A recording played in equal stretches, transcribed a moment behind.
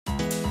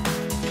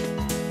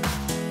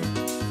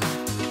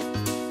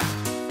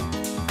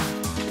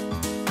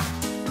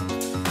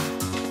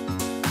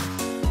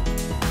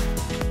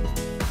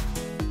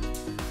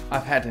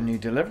I've had a new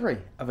delivery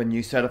of a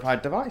new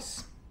certified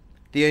device.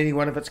 The only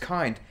one of its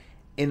kind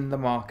in the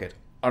market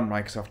on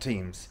Microsoft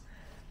Teams.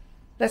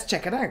 Let's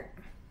check it out.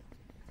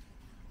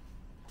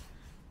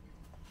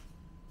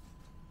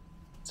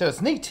 So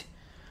it's neat.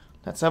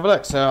 Let's have a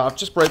look. So I've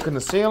just broken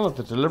the seal of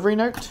the delivery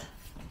note.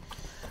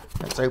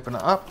 Let's open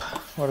it up.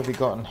 What have we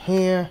got in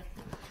here?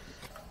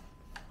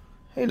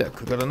 Hey look,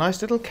 we've got a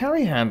nice little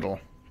carry handle.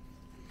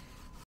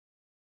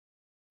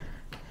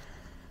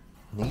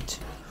 Neat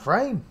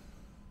frame.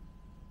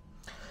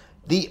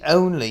 The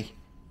only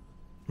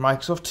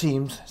Microsoft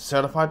Teams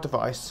certified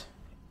device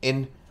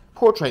in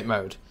portrait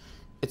mode.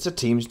 It's a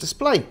Teams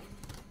display.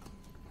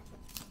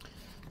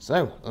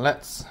 So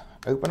let's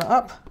open it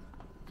up.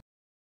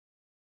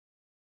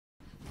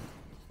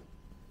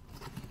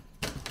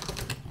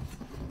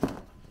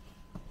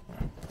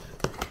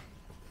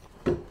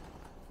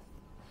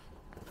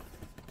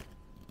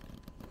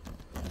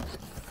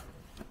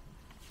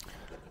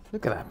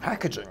 Look at that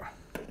packaging.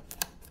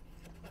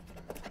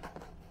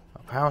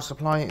 Our power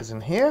supply is in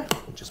here.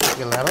 We'll just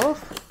peel that off.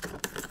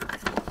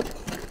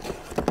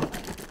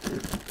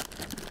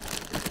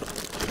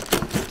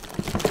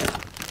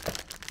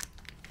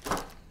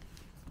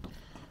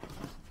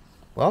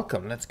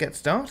 Welcome, let's get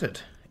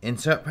started.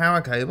 Insert power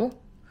cable.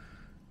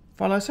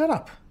 Follow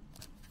setup.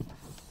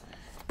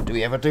 Do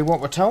we ever do what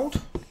we're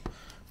told?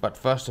 But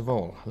first of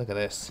all, look at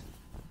this.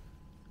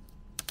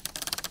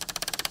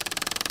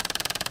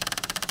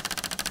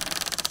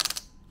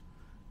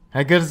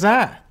 How good is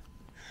that?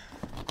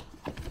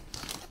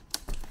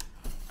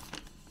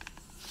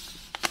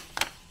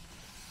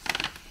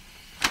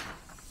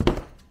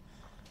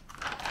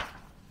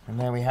 And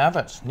there we have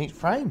it. Neat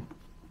frame.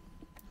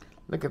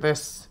 Look at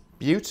this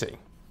beauty.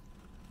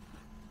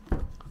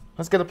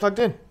 Let's get it plugged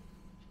in.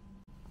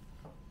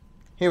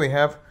 Here we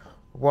have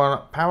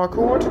one power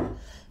cord.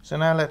 So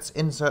now let's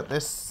insert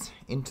this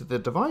into the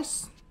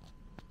device.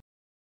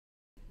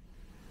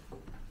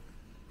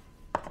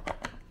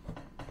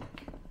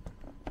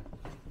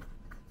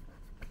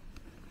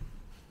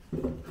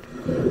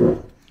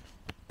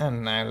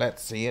 And now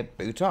let's see it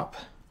boot up.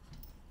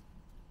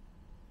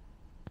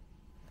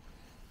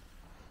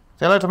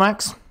 Say hello to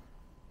Max.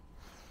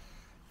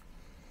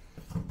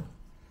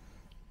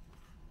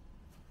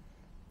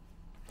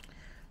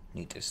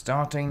 Neat is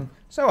starting.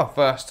 So our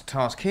first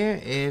task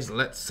here is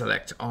let's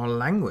select our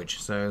language.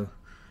 So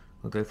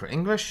we'll go for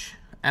English,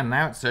 and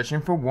now it's searching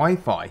for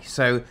Wi-Fi.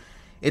 So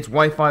it's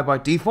Wi-Fi by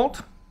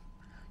default.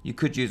 You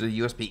could use a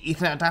USB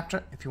Ethernet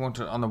adapter if you want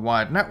it on the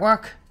wired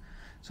network.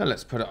 So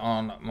let's put it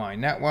on my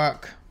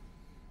network.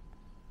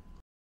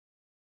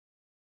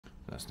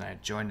 Let's now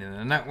join in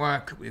the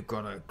network. We've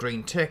got a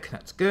green tick,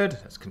 that's good.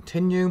 Let's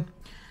continue.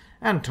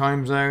 And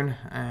time zone,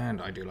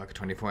 and I do like a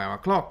 24-hour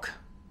clock.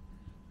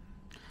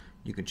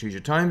 You can choose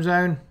your time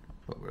zone,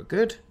 but we're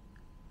good.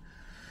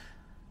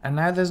 And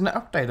now there's an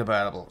update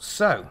available.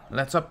 So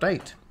let's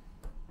update.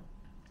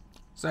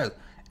 So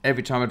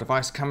every time a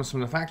device comes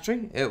from the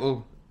factory, it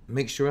will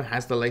make sure it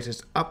has the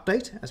latest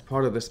update as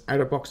part of this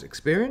out-of-box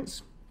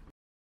experience.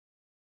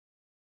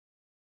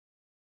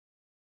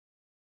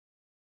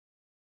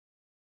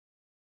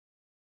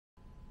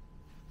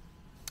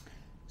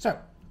 So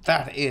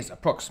that is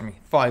approximately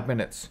 5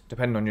 minutes,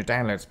 depending on your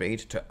download speed,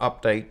 to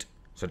update.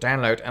 So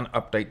download and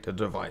update the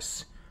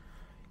device.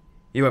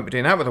 You won't be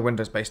doing that with a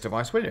Windows-based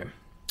device, will you?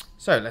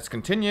 So let's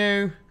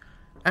continue.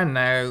 And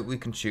now we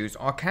can choose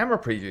our camera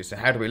preview. So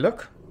how do we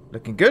look?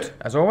 Looking good,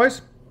 as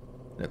always.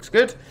 Looks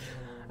good.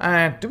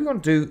 And do we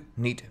want to do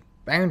neat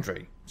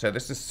boundary? So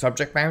this is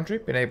subject boundary,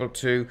 being able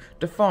to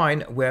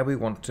define where we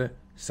want to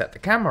set the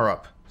camera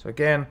up. So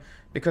again,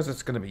 because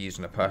it's going to be used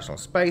in a personal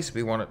space,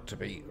 we want it to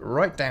be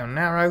right down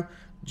narrow,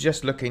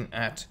 just looking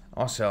at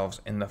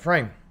ourselves in the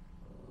frame.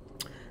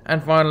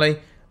 And finally,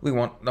 we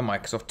want the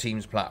Microsoft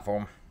Teams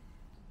platform.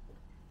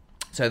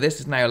 So this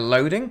is now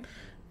loading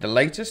the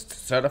latest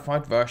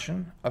certified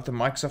version of the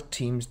Microsoft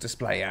Teams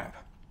display app.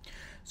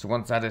 So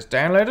once that is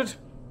downloaded,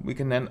 we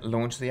can then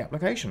launch the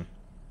application.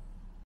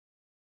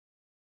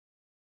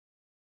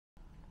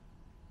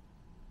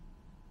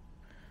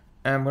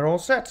 And we're all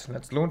set.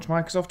 Let's launch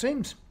Microsoft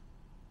Teams.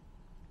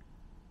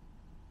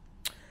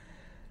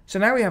 So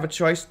now we have a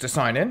choice to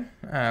sign in.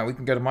 We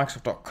can go to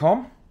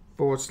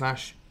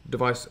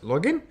microsoft.com/device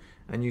login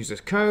and use this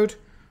code.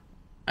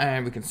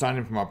 And we can sign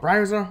in from our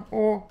browser,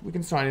 or we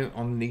can sign in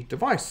on the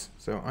device.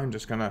 So I'm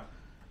just going to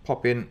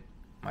pop in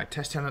my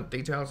test tenant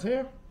details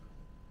here.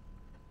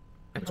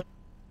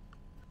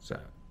 So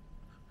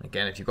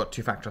again, if you've got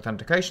two-factor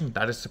authentication,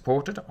 that is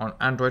supported on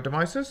Android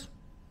devices.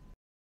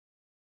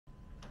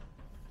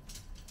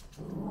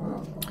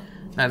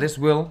 Now this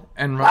will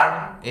enroll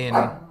in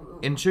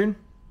Intune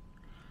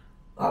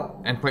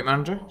Endpoint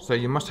Manager, so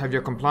you must have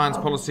your compliance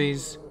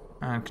policies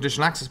and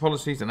conditional access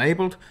policies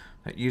enabled,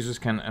 that users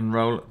can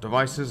enroll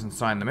devices and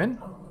sign them in.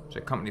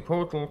 So Company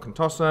Portal,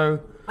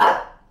 Contoso,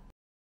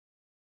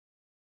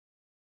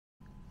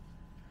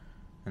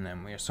 and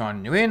then we are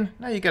signing you in.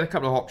 Now you get a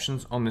couple of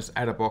options on this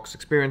out-of-box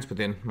experience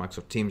within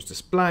Microsoft Teams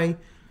display.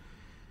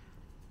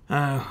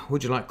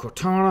 Would you like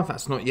Cortana?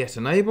 That's not yet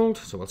enabled,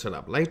 so we'll set it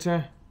up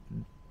later.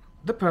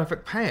 The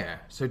perfect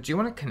pair. So do you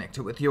want to connect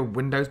it with your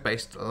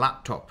Windows-based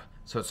laptop?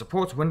 So it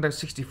supports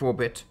Windows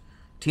 64-bit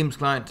Teams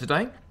client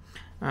today,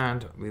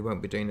 and we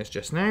won't be doing this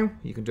just now.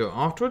 You can do it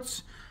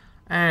afterwards,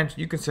 and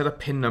you can set a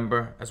PIN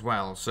number as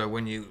well. So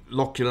when you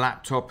lock your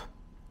laptop,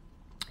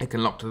 it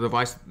can lock to the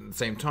device at the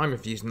same time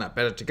if you're using that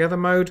Better Together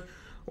mode,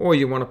 or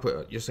you want to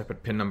put your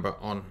separate PIN number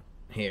on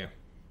here.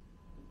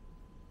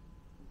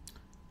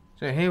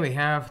 So here we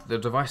have the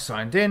device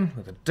signed in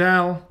with a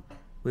Dell.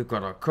 We've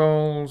got our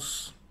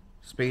calls,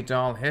 speed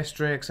dial,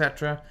 history,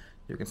 etc.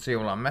 You can see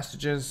all our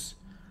messages.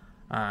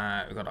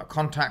 We've got our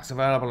contacts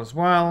available as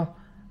well.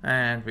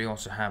 And we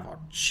also have our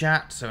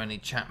chat, so any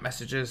chat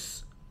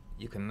messages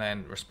you can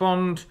then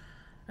respond.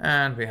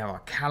 And we have our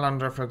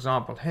calendar, for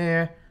example,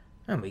 here.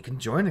 And we can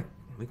join it.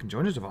 We can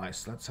join a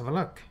device. Let's have a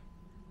look.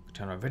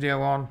 Turn our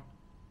video on.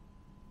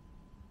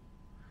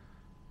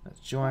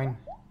 Let's join.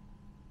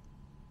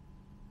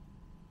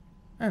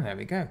 And there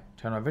we go.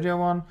 Turn our video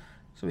on.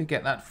 So we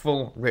get that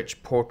full,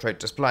 rich portrait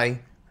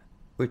display,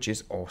 which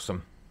is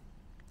awesome.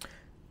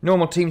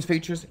 Normal Teams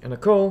features in a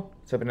call,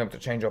 so being able to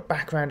change our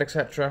background,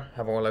 etc.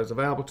 Have all those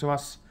available to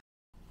us.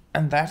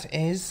 And that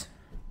is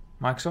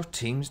Microsoft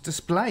Teams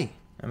display.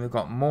 And we've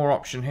got more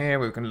option here.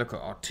 We can look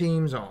at our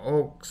Teams, our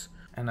orgs,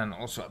 and then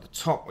also at the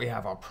top we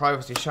have our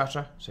privacy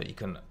shutter, so you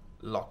can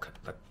lock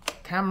the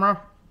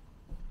camera.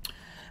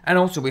 And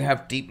also we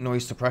have deep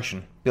noise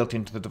suppression built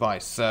into the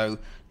device, so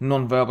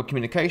non-verbal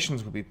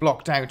communications will be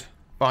blocked out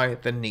by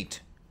the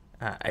Neat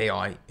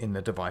AI in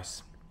the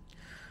device.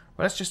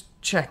 Well, let's just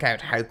check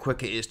out how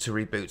quick it is to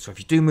reboot. So if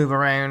you do move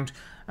around,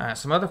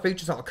 some other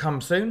features that will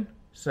come soon.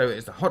 So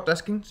it's the hot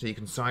desking, so you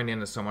can sign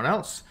in as someone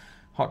else.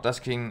 Hot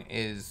desking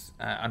is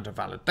under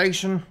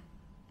validation.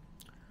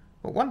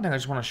 But one thing I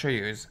just want to show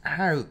you is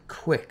how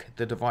quick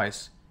the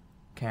device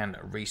can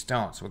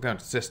restart. So we'll go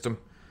into System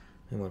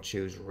and we'll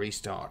choose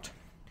Restart.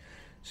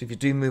 So if you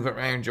do move it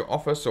around your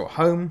office or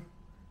home,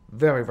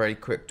 very, very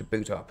quick to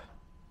boot up.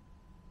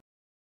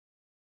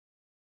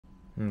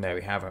 And there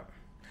we have it.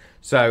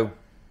 So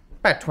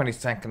about 20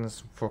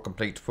 seconds for a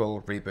complete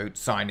full reboot,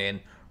 sign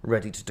in,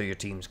 ready to do your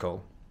Teams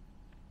call.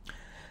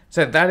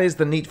 So that is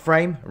the Neat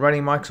Frame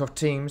running Microsoft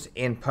Teams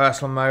in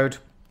personal mode.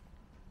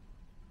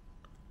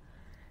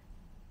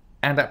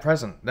 And at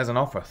present, there's an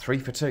offer, 3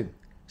 for 2.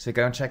 So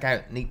go and check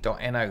out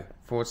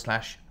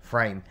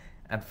neat.no/frame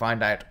and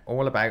find out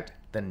all about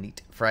the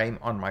Neat Frame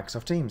on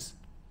Microsoft Teams.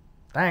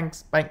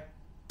 Thanks, bye.